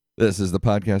This is the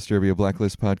Podcast Derby, a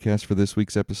Blacklist podcast for this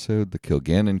week's episode, the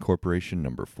Kilgannon Corporation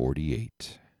number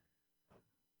 48.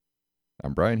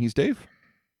 I'm Brian, he's Dave.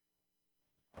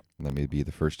 Let me be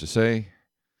the first to say,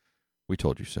 we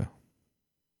told you so.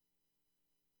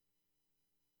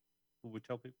 Will we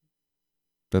tell people?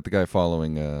 That the guy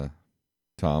following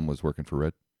Tom was working for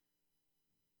Red?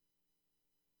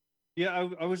 Yeah,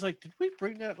 I was like, did we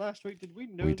bring that last week? Did we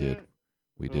know We that? did.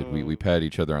 We did. We pat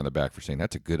each other on the back for saying,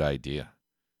 that's a good idea.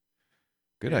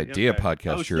 Good idea, okay.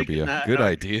 Podcast Derby. Good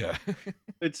idea.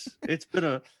 It's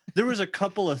been there was a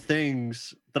couple of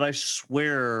things that I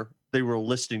swear they were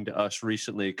listening to us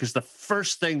recently, because the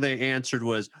first thing they answered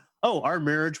was, oh, our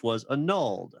marriage was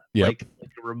annulled. Yep. Like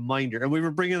a reminder. And we were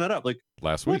bringing that up like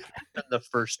Last what week. happened the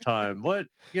first time? What,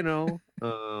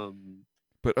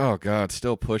 But, oh, God,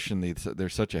 still pushing. They're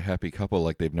such a happy couple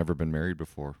like they've never been married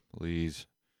before. Please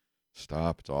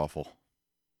stop. It's awful.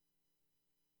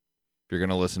 If you're going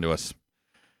to listen to us,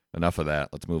 enough of that.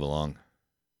 Let's move along.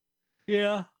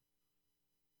 Yeah.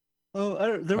 Oh,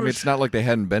 it's not like they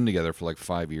hadn't been together for like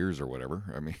 5 years or whatever.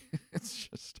 I mean, it's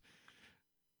just,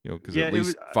 because at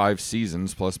least 5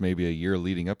 seasons plus maybe a year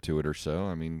leading up to it or so.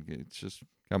 I mean, it's just,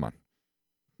 come on.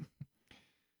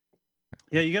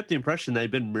 Yeah, you got the impression they'd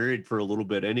been married for a little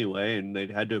bit anyway, and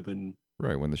they'd had to have been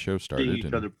right when the show started. Seeing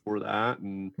each other before that,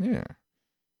 and yeah.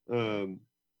 I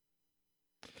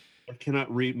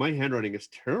cannot read. My handwriting is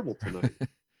terrible tonight.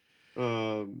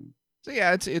 So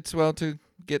yeah, it's well, to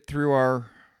get through our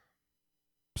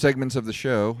segments of the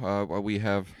show. We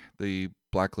have the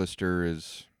Blacklister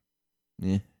is,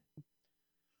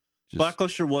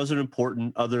 Blacklister wasn't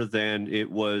important other than it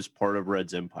was part of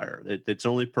Red's empire. Its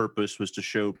only purpose was to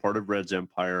show part of Red's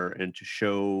empire and to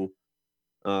show,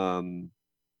 and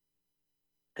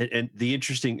the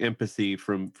interesting empathy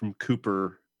from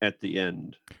Cooper at the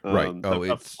end. Right.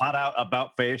 It's flat out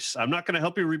about face. I'm not going to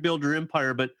help you rebuild your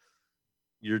empire, but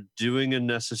you're doing a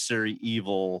necessary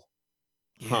evil.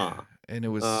 Yeah. And it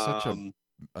was such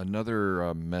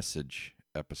another message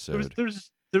episode.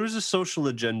 There was a social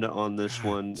agenda on this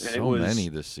one. So many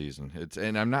this season.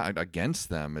 And I'm not against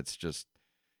them. It's just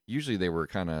usually they were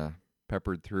kind of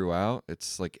peppered throughout.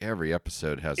 It's like every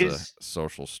episode has a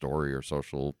social story or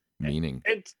social meaning.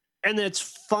 And it's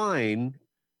fine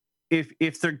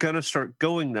if they're gonna start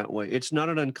going that way. It's not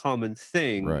an uncommon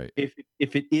thing. Right. If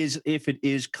it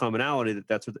is commonality,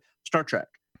 that's what Star Trek.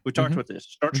 We talked about this.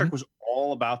 Star Trek was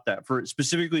all about that. For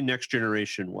specifically, Next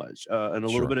Generation was, and a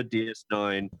little bit of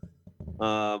DS9.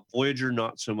 Voyager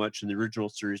not so much, and the original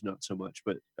series not so much,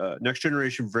 but Next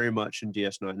Generation very much in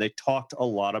DS9. They talked a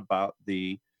lot about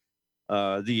the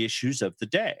issues of the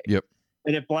day. Yep.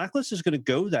 And if Blacklist is going to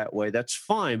go that way, that's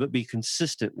fine, but be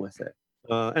consistent with it.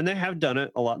 And they have done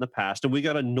it a lot in the past, and we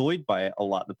got annoyed by it a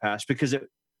lot in the past because it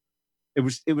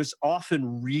was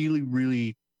often really,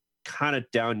 really kind of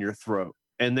down your throat.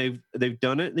 And they've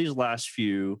done it in these last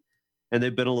few, and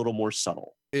they've been a little more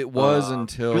subtle. It was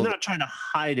until they're not trying to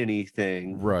hide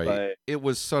anything, right? But it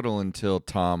was subtle until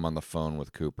Tom on the phone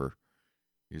with Cooper.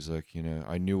 He's like,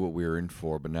 I knew what we were in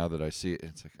for, but now that I see it,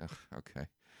 it's like, oh, okay,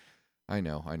 I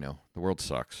know. The world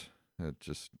sucks. It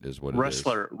just is what it is.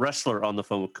 Wrestler on the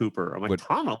phone with Cooper. I'm like,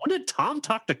 Tom, when did Tom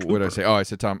talk to Cooper? What did I say? Oh, I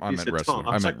said Tom. I meant wrestler.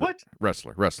 I meant what?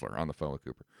 Wrestler on the phone with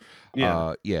Cooper.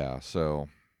 Yeah. Yeah. So,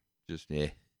 just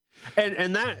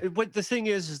And that, what the thing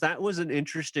is that was an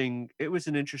interesting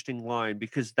line,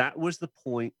 because that was the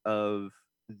point of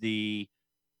the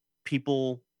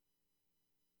people.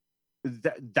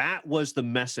 That was the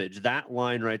message. That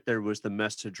line right there was the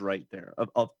message right there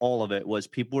of all of it, was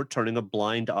people were turning a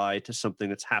blind eye to something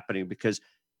that's happening because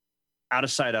out of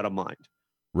sight, out of mind.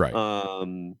 Right.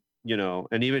 And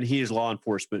even he as law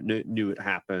enforcement knew it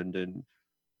happened. And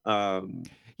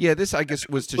this, I guess,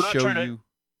 was to show you.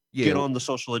 Get on the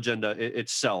social agenda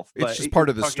itself. It's just part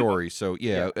of the story. So,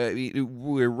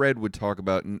 where Red would talk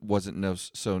about wasn't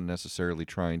so necessarily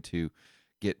trying to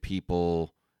get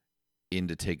people in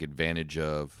to take advantage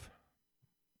of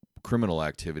criminal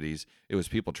activities. It was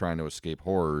people trying to escape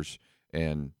horrors,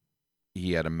 and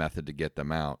he had a method to get them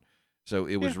out. So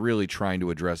it was really trying to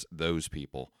address those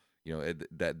people.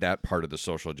 That part of the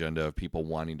social agenda of people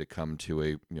wanting to come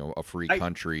to a free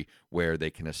country where they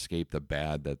can escape the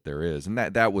bad that there is, and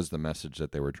that was the message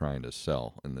that they were trying to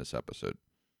sell in this episode.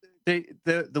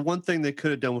 The one thing they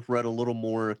could have done with Red a little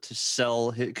more to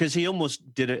sell, because he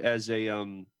almost did it as a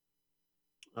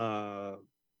I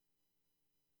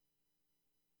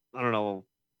don't know,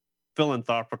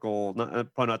 philanthropical,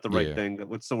 probably not the right thing.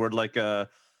 What's the word? Like a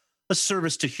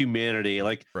service to humanity.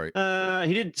 Like, right.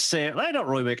 He didn't say it. I don't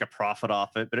really make a profit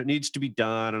off it, but it needs to be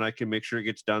done, and I can make sure it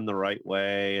gets done the right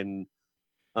way. And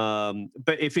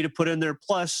But if he'd have put in there,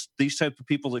 plus these type of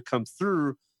people that come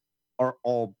through are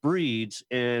all breeds,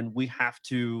 and we have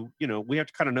to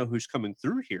kind of know who's coming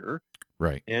through here.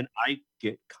 Right. And I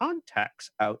get contacts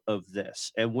out of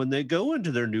this. And when they go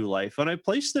into their new life and I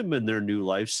place them in their new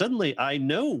life, suddenly I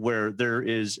know where there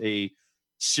is a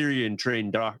Syrian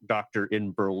trained doctor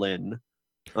in Berlin.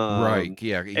 Right.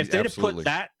 Yeah. If they'd have put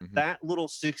Absolutely. that little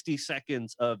 60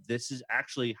 seconds of this is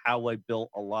actually how I built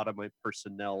a lot of my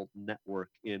personnel network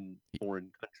in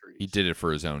foreign countries. He did it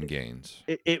for his own gains.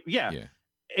 Yeah.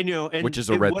 And and which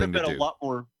is a red thing to do. A lot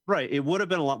more, right? It would have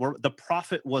been a lot more. The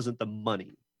profit wasn't the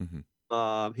money.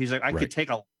 He's like, I could take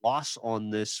a loss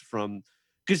on this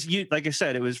because like I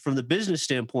said, it was from the business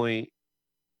standpoint.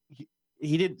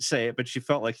 He didn't say it, but she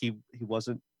felt like he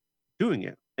wasn't doing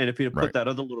it. And if he had put that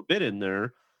other little bit in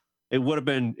there, it would have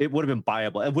been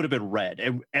buyable. It would have been read.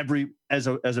 And as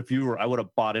a viewer, I would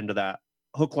have bought into that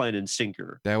hook, line, and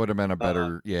sinker. That would have been a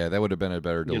better, that would have been a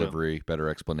better delivery, better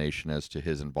explanation as to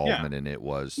his involvement in it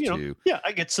was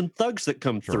I get some thugs that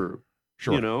come through.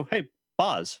 Sure. Hey,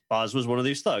 Boz was one of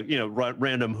these thugs,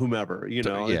 random whomever,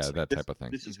 that type of thing.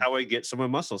 This is how I get some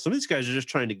of my muscle. Some of these guys are just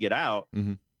trying to get out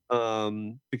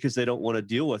because they don't want to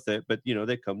deal with it, but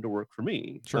they come to work for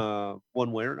me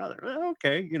one way or another.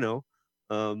 Okay,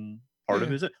 part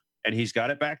of it, and he's got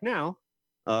it back now.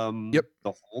 The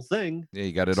whole thing. Yeah,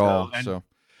 you got it all. So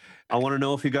I want to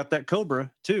know if he got that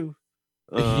Cobra too.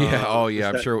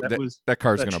 I'm sure that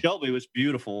car's gonna. Shelby was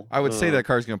beautiful. I would say that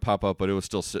car's gonna pop up, but it was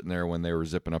still sitting there when they were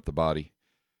zipping up the body.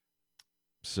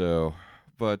 So,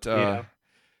 but and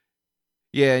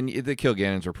the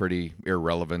Kilgannons were pretty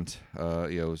irrelevant.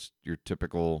 It was your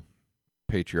typical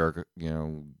patriarch,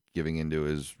 giving into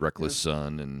his reckless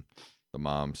son, and the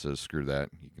mom says, "Screw that,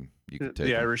 you can take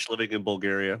the Irish living in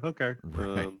Bulgaria." Okay,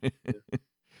 right.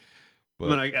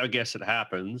 But, I guess it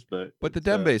happens, but the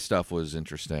Dembe stuff was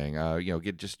interesting.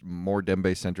 Get just more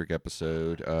Dembe centric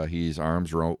episode. He's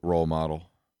Arm's role model.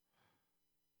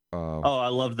 I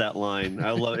love that line.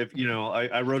 I love if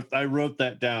I wrote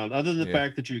that down. Other than the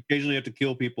fact that you occasionally have to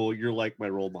kill people, you're like my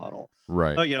role model,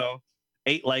 right?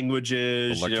 8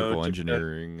 languares, electrical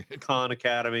engineering, Khan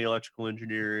Academy, electrical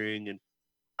engineering, and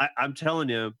I'm telling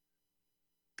you,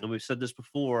 and we've said this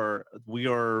before.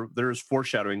 There's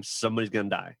foreshadowing. Somebody's gonna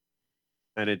die.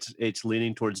 And it's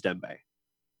leaning towards Dembe.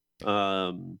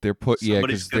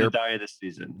 Somebody's going to die this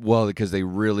season. Well, because they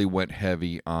really went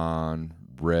heavy on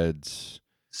Red's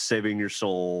saving your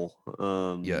soul.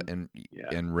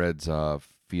 And Red's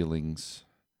feelings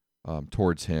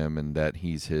towards him, and that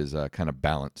he's his kind of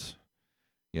balance.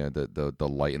 The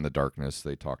light and the darkness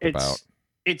they talked about.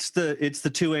 It's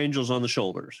the two angels on the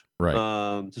shoulders,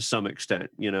 right? To some extent,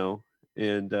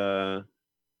 and.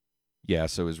 Yeah,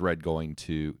 so is Red going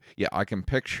to... Yeah, I can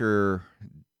picture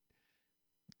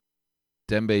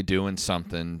Dembe doing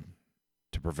something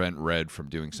to prevent Red from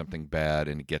doing something bad,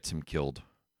 and it gets him killed.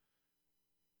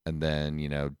 And then,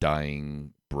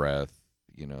 dying breath,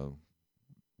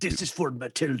 This is for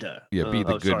Matilda. Yeah, be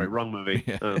the good... Sorry, wrong movie.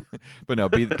 Yeah. But no,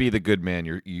 be the good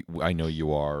man I know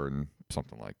you are, and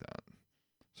something like that.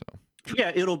 So...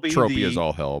 Yeah, it'll be tropey as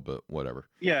all hell, but whatever.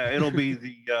 Yeah, it'll be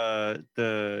the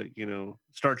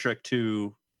Star Trek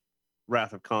II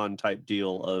Wrath of Khan type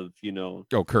deal of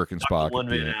Kirk and Spock one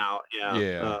man out,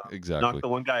 exactly, knock the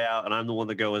one guy out, and I'm the one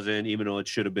that goes in, even though it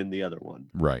should have been the other one.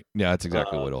 Right. Yeah, that's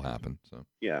exactly what'll happen. So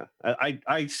yeah,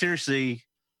 I seriously,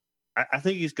 I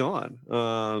think he's gone.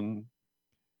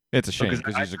 It's a shame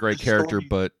because he's a great character,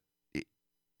 but.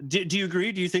 Do you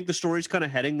agree? Do you think the story's kind of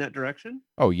heading that direction?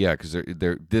 Oh yeah, because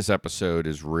this episode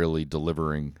is really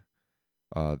delivering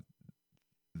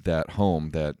that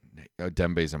home that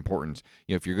Dembe's importance.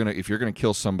 If you're gonna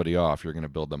kill somebody off, you're gonna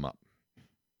build them up.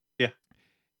 Yeah.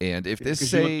 And if you want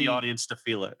the audience to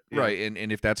feel it, right?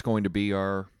 And if that's going to be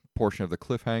our portion of the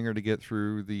cliffhanger to get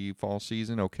through the fall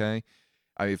season, okay.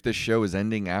 If this show is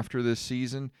ending after this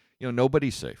season,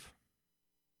 nobody's safe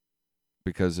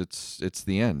because it's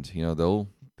the end.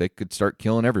 They could start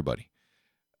killing everybody,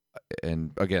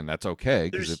 and again, that's okay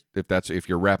because if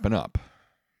you're wrapping up,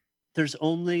 there's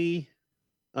only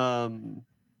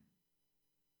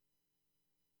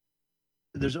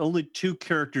two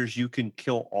characters you can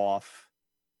kill off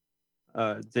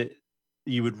that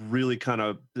you would really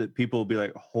that people will be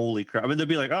like, holy crap. I mean, they'll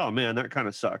be like, oh man, that kind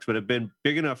of sucks, but have been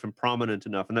big enough and prominent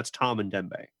enough, and that's Tom and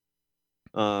Dembe.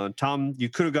 Tom, you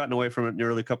could have gotten away from it in the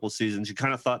early couple of seasons. You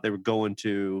kind of thought they were going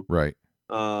to, right?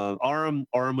 Aram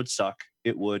would suck.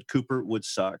 It would. Cooper would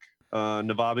suck.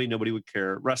 Navabi, nobody would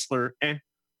care. Wrestler,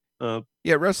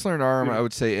 Yeah, wrestler and arm, You I know,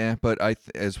 would say, but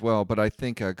as well. But I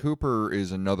think Cooper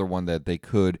is another one that they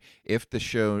could, if the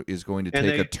show is going to and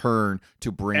take a they turn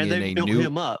to bring in a built new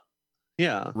him up.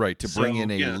 Yeah. right to bring in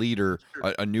So a yeah, leader,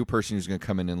 that's true. a new person who's going to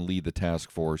come in and lead the task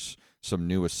force, some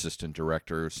new assistant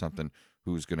director or something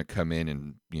who's going to come in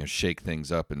and shake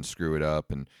things up and screw it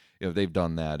up, and they've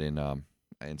done that in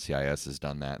NCIS has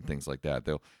done that and things like that.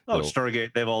 Oh, They'll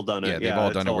Stargate, they've all done yeah, it. they've Yeah, all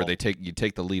it's done it where all. you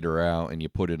take the leader out and you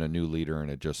put in a new leader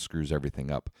and it just screws everything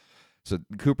up. So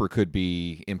Cooper could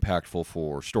be impactful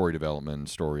for story development,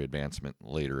 story advancement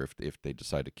later if they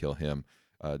decide to kill him.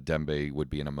 Dembe would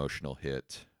be an emotional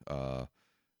hit,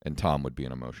 and Tom would be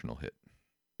an emotional hit.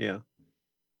 Yeah.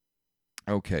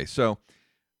 Okay, so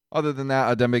other than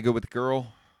that, Dembe good with the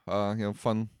girl.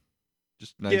 Fun,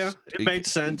 just nice. Yeah, it made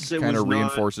sense. It kind was of not.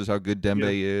 reinforces how good Dembe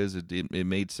Yeah. is. It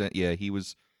made sense. Yeah, he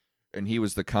was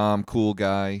the calm, cool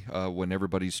guy when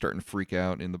everybody's starting to freak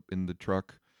out in the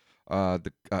truck.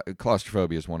 The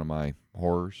claustrophobia is one of my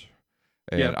horrors,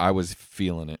 and Yeah. I was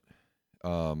feeling it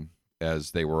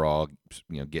as they were all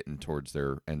getting towards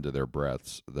their end of their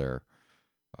breaths there.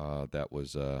 That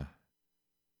was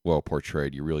well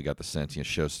portrayed. You really got the sense.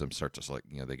 Shows them start to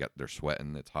they're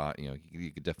sweating. It's hot.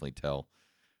 You could definitely tell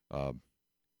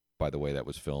by the way that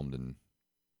was filmed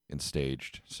and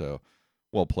staged. So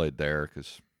well played there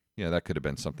because that could have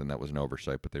been something that was an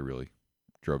oversight, but they really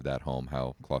drove that home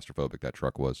how claustrophobic that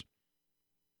truck was.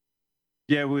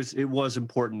 Yeah, it was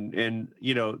important, and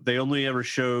they only ever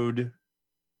showed,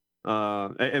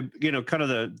 kind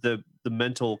of the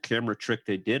mental camera trick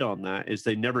they did on that is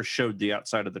they never showed the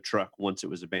outside of the truck once it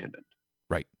was abandoned.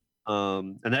 Right.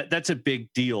 And that's a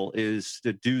big deal. Is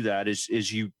to do that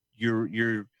is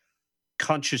your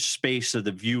conscious space of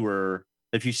the viewer.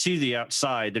 If you see the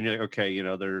outside, then you're like, okay,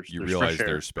 there's realize fresh air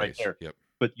there's space. right there. Yep.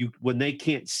 But when they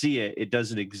can't see it, it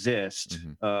doesn't exist.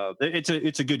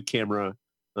 It's a good camera,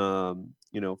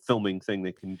 filming thing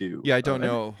they can do. Yeah, I don't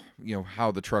know,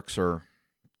 how the trucks are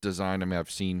designed. I mean,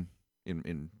 I've seen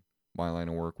in my line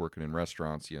of work, working in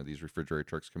restaurants, these refrigerator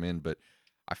trucks come in, but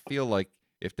I feel like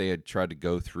if they had tried to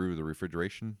go through the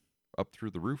refrigeration up through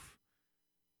the roof,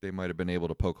 they might have been able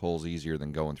to poke holes easier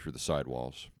than going through the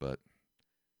sidewalls. But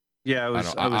yeah,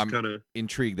 I'm kind of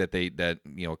intrigued that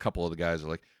a couple of the guys are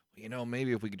like,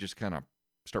 maybe if we could just kind of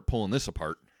start pulling this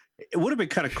apart. It would have been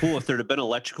kind of cool if there'd have been an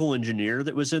electrical engineer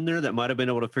that was in there that might have been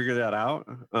able to figure that out.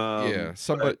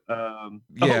 Somebody.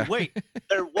 Oh wait,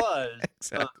 there was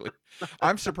exactly.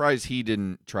 I'm surprised he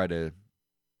didn't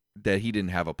he didn't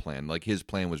have a plan. Like his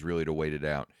plan was really to wait it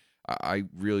out. I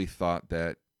really thought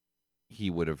that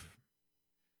he would have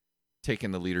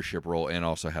taken the leadership role and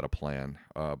also had a plan.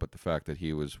 But the fact that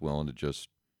he was willing to just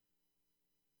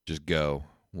go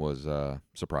was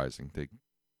surprising.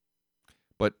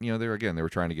 But they were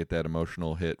trying to get that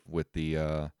emotional hit with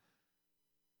the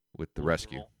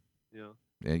rescue. Yeah.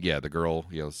 And the girl,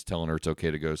 is telling her it's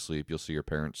okay to go to sleep. You'll see your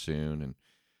parents soon,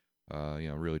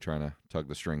 and really trying to tug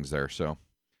the strings there. So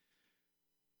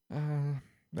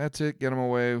that's it. Get him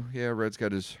away. Yeah, Red's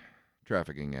got his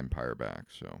trafficking empire back.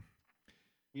 So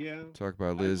yeah, talk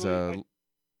about Liz. I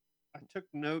took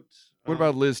notes. What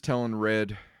about Liz telling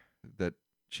Red that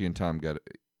she and Tom got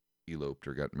eloped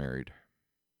or got married?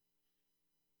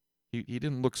 He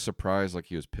didn't look surprised like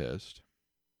he was pissed.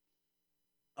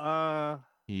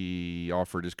 He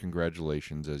offered his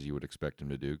congratulations as you would expect him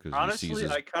to do because honestly, he sees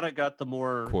his I kind of got the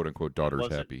more quote unquote daughter's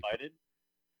happy. Invited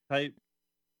type.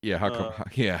 Yeah, how come?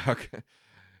 How come?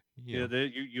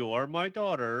 You are my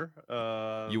daughter.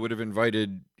 You would have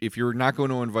invited if you're not going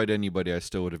to invite anybody. I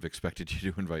still would have expected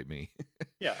you to invite me.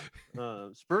 Yeah,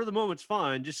 spur of the moment's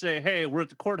fine. Just say, "Hey, we're at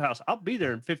the courthouse. I'll be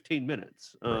there in 15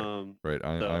 minutes." Right.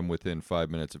 I'm within 5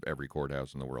 minutes of every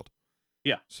courthouse in the world.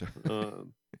 Yeah. So.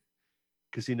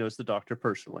 Because he knows the doctor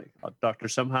personally. Doctor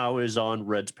somehow is on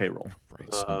Red's payroll.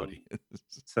 Right. Somebody.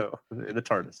 So in the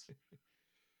TARDIS.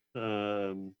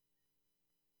 All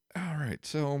right.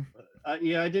 So.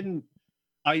 Yeah, I didn't.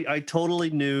 I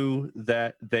totally knew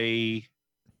that they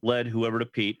led whoever to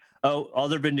Pete. Oh,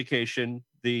 other vindication.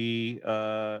 The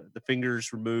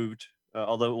fingers removed,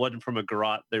 although it wasn't from a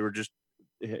garrote. They were just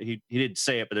he didn't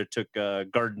say it, but they took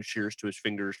garden shears to his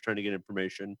fingers trying to get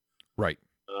information. Right.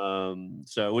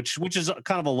 So which is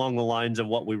kind of along the lines of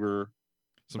what we were.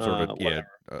 Some sort of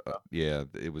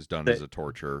it was done as a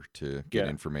torture to get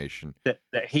information. That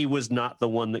he was not the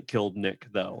one that killed Nick,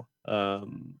 though.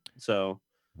 So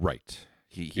right,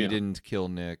 he didn't kill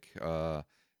Nick,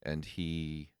 and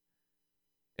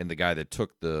the guy that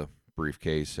took the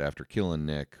briefcase after killing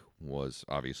Nick was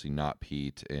obviously not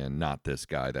Pete and not this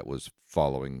guy that was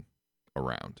following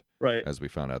around. Right. As we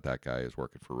found out, that guy is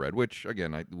working for Red, which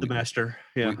again, The master.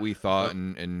 Yeah. we thought,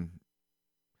 and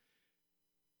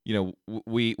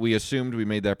we assumed, we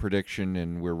made that prediction,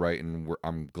 and we're right, and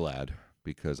I'm glad,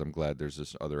 because I'm glad there's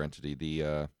this other entity.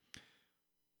 The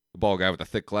bald guy with the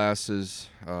thick glasses,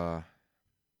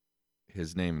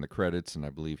 his name in the credits, and I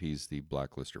believe he's the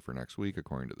blacklister for next week,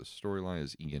 according to the storyline,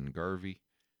 is Ian Garvey.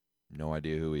 No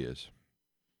idea who he is,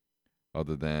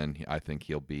 other than I think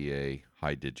he'll be a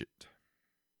high digit.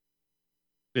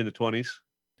 In the 20s,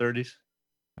 30s.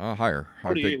 Higher.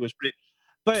 48 was pretty.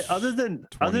 But other than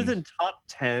 20s. top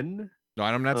 10. No,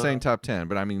 I'm not saying top 10,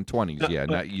 but I mean 20s. Yeah,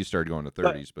 not you started going to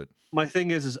 30s, but my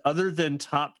thing is other than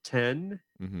top 10,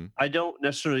 I don't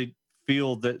necessarily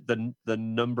feel that the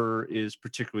number is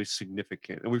particularly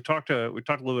significant. And we've talked a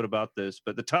little bit about this,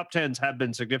 but the top 10s have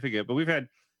been significant. But we've had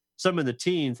some in the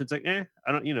teens. It's like, I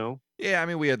don't, Yeah, I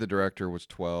mean, we had the director was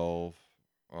 12,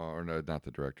 or no, not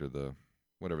the director.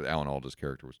 Whatever, Alan Alda's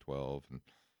character was 12, and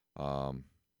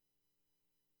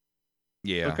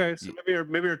yeah. Okay, so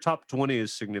maybe our top 20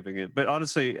 is significant, but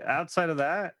honestly, outside of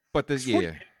that, but this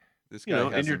guy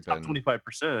and you're top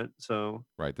 25%. So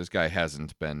right, this guy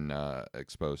hasn't been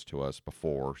exposed to us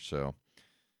before, so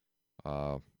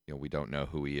we don't know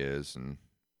who he is, and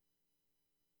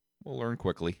we'll learn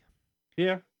quickly.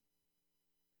 Yeah,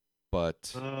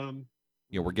 but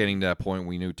we're getting to that point.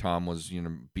 We knew Tom was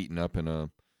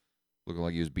looking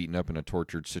like he was beaten up in a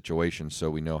tortured situation,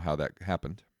 so we know how that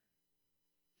happened.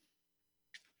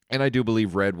 And I do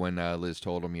believe Red, when Liz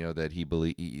told him, that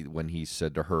when he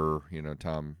said to her,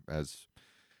 Tom has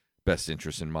best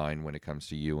interest in mind when it comes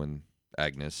to you and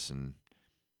Agnes, and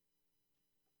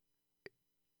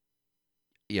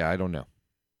yeah, I don't know.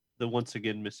 The once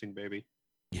again missing baby.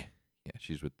 Yeah,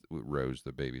 she's with Rose,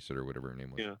 the babysitter, whatever her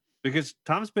name was. Yeah, because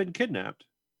Tom's been kidnapped.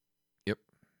 Yep.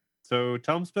 So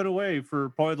Tom's been away for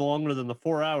probably longer than the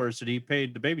 4 hours that he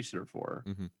paid the babysitter for,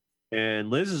 and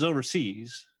Liz is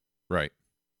overseas. Right.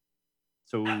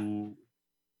 So,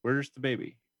 where's the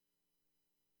baby?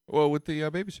 Well, with the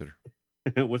babysitter.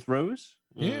 With Rose?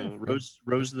 Yeah.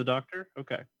 Rose the doctor?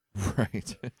 Okay.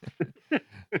 Right.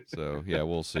 So, yeah,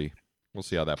 we'll see. We'll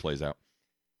see how that plays out.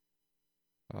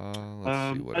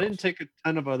 Let's see what I didn't take a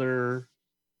ton of other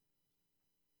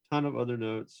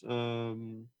notes.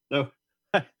 No,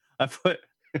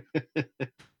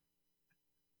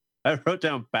 I wrote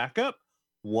down backup.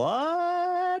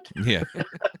 What? Yeah.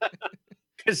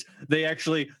 Because they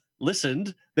actually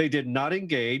listened. They did not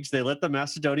engage. They let the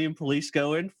Macedonian police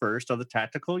go in first on the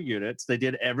tactical units. They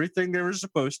did everything they were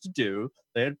supposed to do.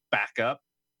 They had backup.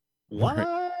 What?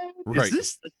 Right. Is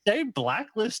this the same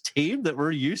blacklist team that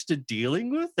we're used to dealing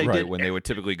with? They right, when they would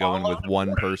typically go in with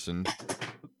one person.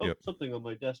 Yep. Something on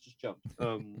my desk just jumped.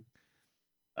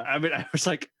 I mean, I was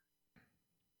like,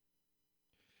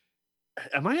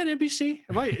 am I on NBC?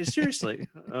 Am I seriously?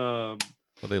 Well,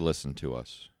 they listen to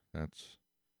us.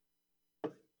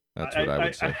 That's what I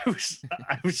would say.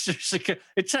 I was just like,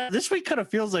 this week kind of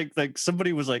feels like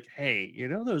somebody was like, hey,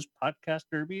 those podcast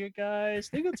Derby guys,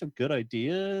 they got some good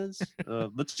ideas.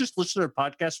 Let's just listen to their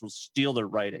podcast. We'll steal their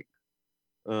writing.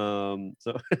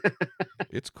 So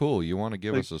it's cool. You want to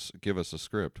give us a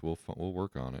script? We'll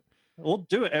work on it. We'll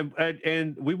do it,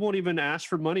 and we won't even ask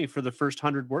for money for the first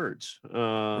 100 words.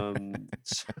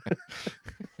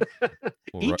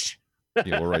 Each.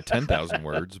 Yeah, we'll write 10,000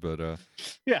 words, but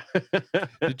yeah.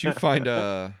 Did you find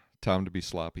Tom to be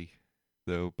sloppy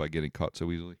though by getting caught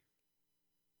so easily?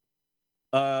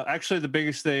 Actually, the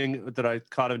biggest thing that I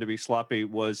caught him to be sloppy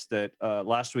was that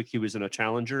last week he was in a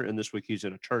Challenger, and this week he's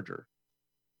in a Charger.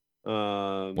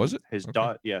 Was it his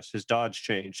Dodge? Yes, his Dodge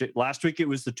changed. Last week it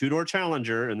was the 2-door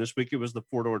Challenger, and this week it was the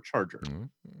 4-door Charger.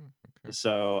 Okay.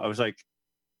 So I was like,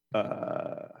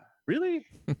 really?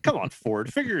 Come on,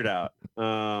 Ford, figure it out.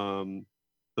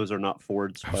 Those are not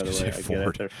Fords, by the way. I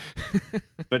get it.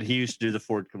 But he used to do the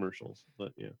Ford commercials.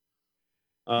 But yeah.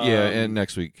 Yeah, and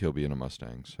next week he'll be in a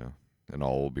Mustang, so and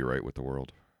all will be right with the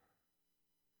world.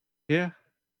 Yeah.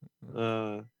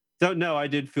 So no, I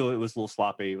did feel it was a little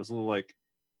sloppy. It was a little like,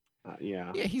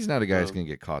 yeah. Yeah, he's not a guy who's gonna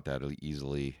get caught that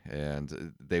easily,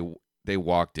 and they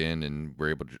walked in and were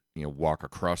able to walk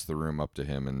across the room up to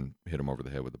him and hit him over the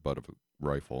head with the butt of a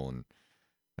rifle, and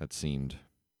that seemed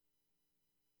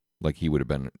like he would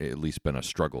have at least been a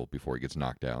struggle before he gets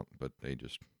knocked out, but they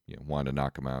just wanted to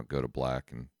knock him out, go to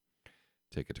black, and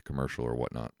take it to commercial or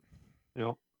whatnot.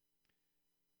 Yep.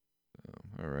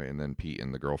 All right, and then Pete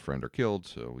and the girlfriend are killed,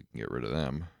 so we can get rid of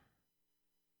them.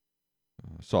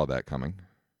 Saw that coming.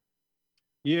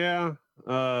 Yeah.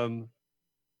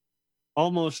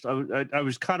 Almost. I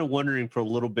was kind of wondering for a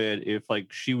little bit if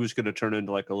she was going to turn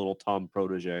into a little Tom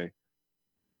protege.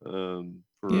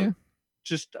 For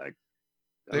just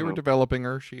they were developing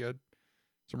her. She had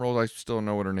some roles. I still don't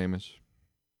know what her name is.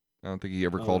 I don't think he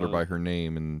ever called her by her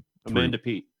name. And Amanda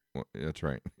Peet. Well, that's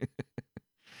right.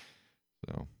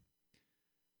 So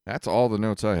that's all the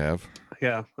notes I have.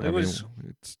 Yeah, it's a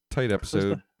tight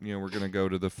episode. We're gonna go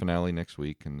to the finale next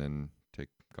week and then take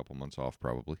a couple months off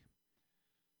probably.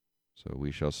 So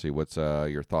we shall see. What's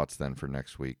your thoughts then for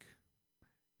next week?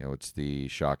 It's the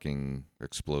shocking,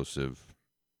 explosive,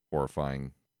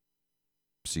 horrifying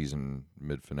season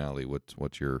mid-finale.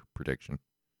 What's your prediction?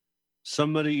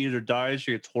 Somebody either dies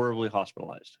or gets horribly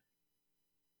hospitalized.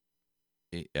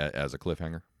 As a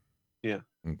cliffhanger? Yeah.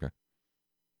 Okay.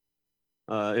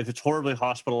 If it's horribly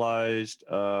hospitalized,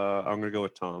 I'm going to go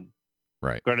with Tom.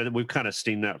 Right. Granted, we've kind of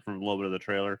seen that from a little bit of the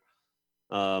trailer.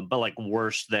 But like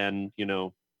worse than,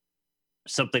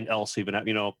 something else even,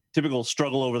 typical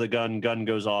struggle over the gun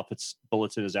goes off, it's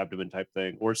bullets in his abdomen type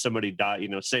thing. Or somebody die,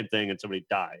 same thing and somebody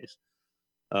dies.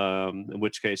 In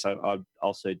which case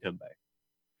I'll say Dembe.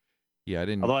 Yeah, I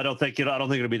didn't. Although I don't think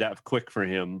it'll be that quick for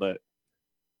him, but.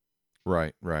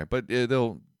 Right. But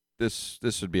this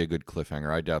would be a good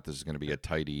cliffhanger. I doubt this is going to be a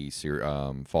tidy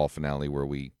fall finale where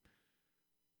we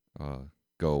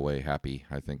go away happy.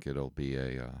 I think it'll be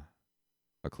a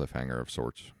cliffhanger of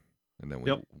sorts, and then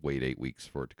we wait 8 weeks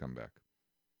for it to come back.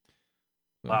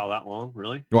 So, wow, that long,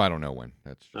 really? Well, I don't know when.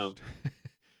 That's just.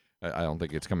 I don't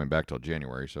think it's coming back till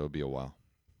January, so it'll be a while.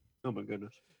 Oh my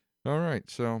goodness! All right,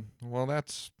 so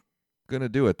that's gonna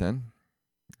do it then.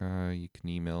 You can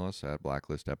email us at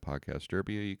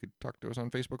blacklist@podcastderbia. You could talk to us on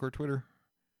Facebook or Twitter.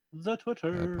 The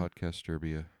Twitter.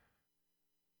 Podcastderbia.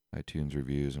 iTunes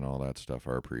reviews and all that stuff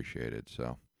are appreciated.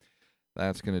 So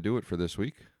that's going to do it for this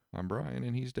week. I'm Brian,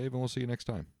 and he's Dave, and we'll see you next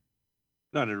time.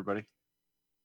 Good night, everybody.